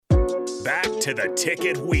back to The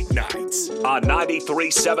Ticket weeknights on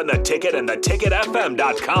 93.7 The Ticket and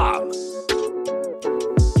theticketfm.com.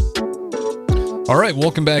 All right,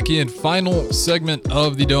 welcome back in. Final segment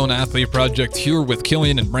of the Doan Athlete Project here with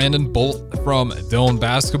Killian and Brandon, both from Doan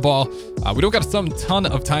Basketball. We don't got some ton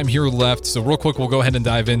of time here left, so real quick, we'll go ahead and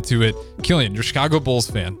dive into it. Killian, you're a Chicago Bulls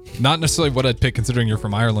fan. Not necessarily what I'd pick considering you're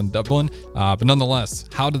from Ireland, Dublin, but nonetheless,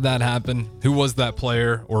 how did that happen? Who was that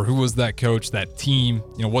player or who was that coach, that team?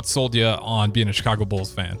 You know, what sold you on being a Chicago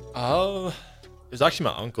Bulls fan? It was actually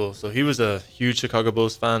my uncle. So he was a huge Chicago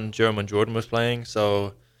Bulls fan during when Jordan was playing.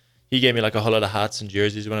 So he gave me like a whole lot of hats and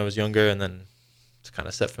jerseys when I was younger, and then it's kind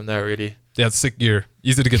of set from there, really. Yeah, it's sick gear.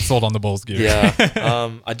 Easy to get sold on the Bulls gear.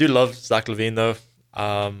 Yeah. I do love Zach LaVine, though.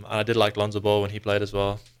 And I did like Lonzo Ball when he played as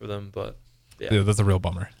well for them, but yeah, that's a real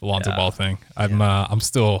bummer. The Lonzo Ball thing. I'm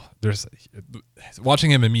still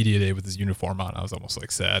watching him in media day with his uniform on. I was almost like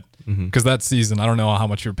sad because that season, I don't know how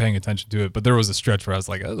much you were paying attention to it, but there was a stretch where I was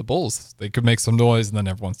like, oh, the Bulls, they could make some noise, and then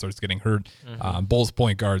everyone starts getting hurt. Bulls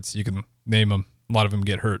point guards, you can name them. A lot of them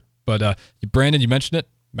get hurt. But Brandon, you mentioned it,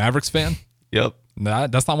 Mavericks fan. Yep.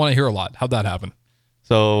 That's not one I hear a lot. How'd that happen?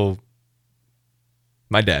 So,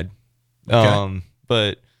 my dad. Okay.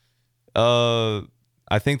 But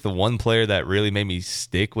I think the one player that really made me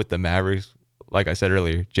stick with the Mavericks, like I said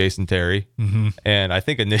earlier, Jason Terry. And I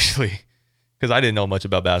think initially, because I didn't know much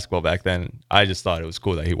about basketball back then, I just thought it was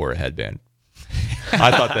cool that he wore a headband.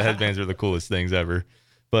 I thought the headbands were the coolest things ever.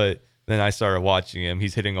 But then I started watching him.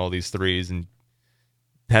 He's hitting all these threes and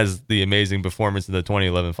has the amazing performance in the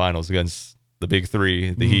 2011 finals against the big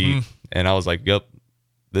three, the Heat. And I was like, yep,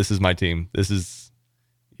 this is my team. This is,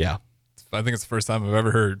 yeah. I think it's the first time I've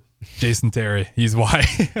ever heard Jason Terry. He's why.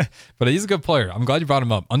 But he's a good player. I'm glad you brought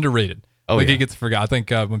him up. Underrated. He gets forgot. I think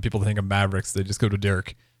when people think of Mavericks, they just go to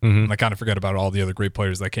Dirk. And I kind of forget about all the other great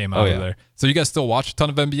players that came out of there. So you guys still watch a ton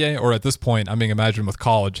of NBA? Or at this point, I mean, imagine with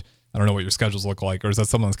college, I don't know what your schedules look like. Or is that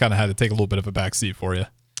someone that's kind of had to take a little bit of a backseat for you?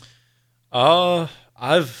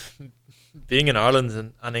 Being in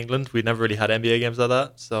Ireland and England, we never really had NBA games like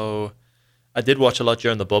that. So I did watch a lot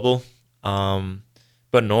during the bubble.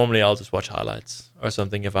 But normally I'll just watch highlights or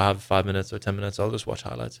something. If I have 5 minutes or 10 minutes, I'll just watch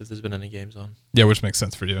highlights if there's been any games on. Yeah, which makes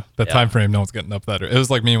sense for you. That time frame, no one's getting up that early. It was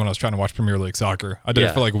like me when I was trying to watch Premier League soccer. I did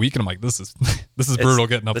it for like a week, and I'm like, this is brutal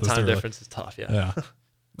getting up this early. The time difference is tough, Yeah.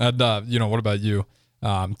 And, what about you?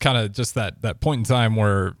 Kind of just that point in time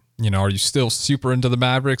where, are you still super into the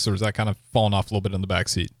Mavericks, or is that kind of falling off a little bit in the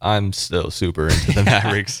backseat? I'm still super into the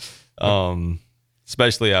Mavericks,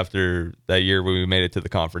 especially after that year when we made it to the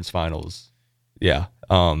conference finals. Yeah.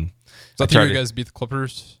 Is that the year you guys beat the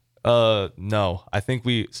Clippers? No. I think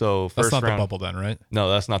first that's not round, the bubble then, right?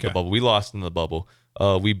 No, that's not the bubble. We lost in the bubble.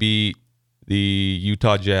 We beat the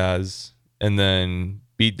Utah Jazz and then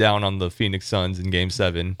beat down on the Phoenix Suns in Game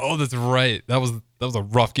 7. Oh, that's right. That was a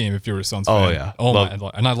rough game if you were a Suns fan. Oh, yeah. Oh,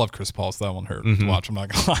 my. And I love Chris Paul, so that one hurt to watch. I'm not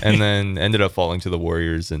going to lie. And then ended up falling to the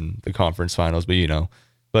Warriors in the conference finals.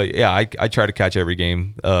 But yeah, I try to catch every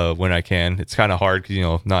game when I can. It's kind of hard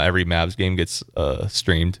because, not every Mavs game gets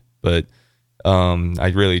streamed. But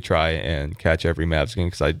I really try and catch every Mavs game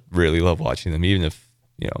because I really love watching them, even if,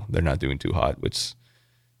 they're not doing too hot, which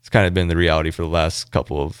it's kind of been the reality for the last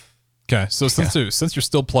couple of. Okay, so since you're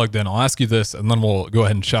still plugged in, I'll ask you this, and then we'll go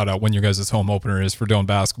ahead and shout out when your guys' home opener is for Doan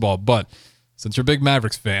Basketball. But since you're a big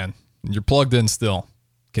Mavericks fan, and you're plugged in still,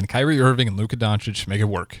 can Kyrie Irving and Luka Doncic make it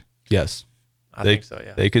work? Yes. I think so,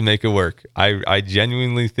 yeah. They can make it work. I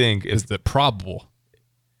genuinely think. Is it probable?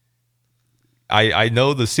 I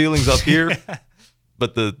know the ceiling's up here,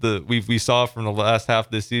 but we saw from the last half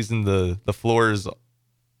of this season, the floor is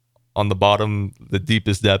on the bottom, the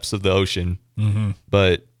deepest depths of the ocean.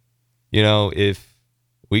 But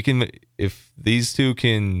if these two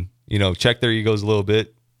can, check their egos a little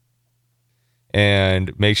bit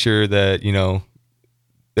and make sure that,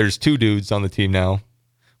 there's two dudes on the team now,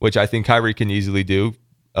 which I think Kyrie can easily do.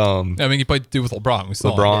 He played dude with LeBron. We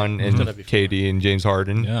saw LeBron and KD and James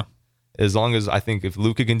Harden. Yeah. As long as I think if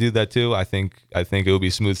Luka can do that too, I think it will be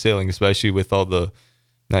smooth sailing, especially with all the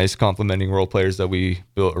nice complementing role players that we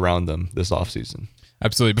built around them this offseason.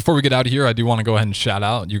 Absolutely. Before we get out of here, I do want to go ahead and shout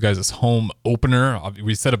out you guys' home opener.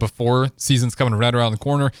 We said it before, season's coming right around the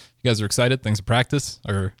corner. You guys are excited. Things in practice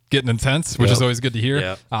are getting intense, which is always good to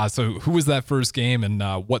hear. So who was that first game and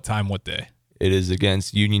what time, what day? It is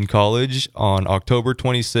against Union College on October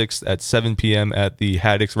 26th at 7 p.m. at the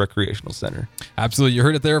Haddix Recreational Center. Absolutely. You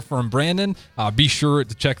heard it there from Brandon. Be sure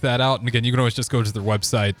to check that out. And again, you can always just go to their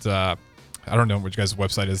website. I don't know what you guys'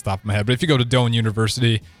 website is off the top of my head, but if you go to Doan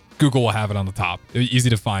University, Google will have it on the top.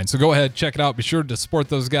 Easy to find. So go ahead, check it out. Be sure to support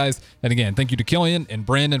those guys. And again, thank you to Killian and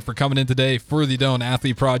Brandon for coming in today for the Don't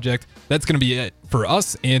Athlete Project. That's going to be it for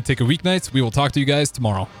us and Ticket Weeknights. We will talk to you guys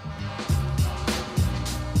tomorrow.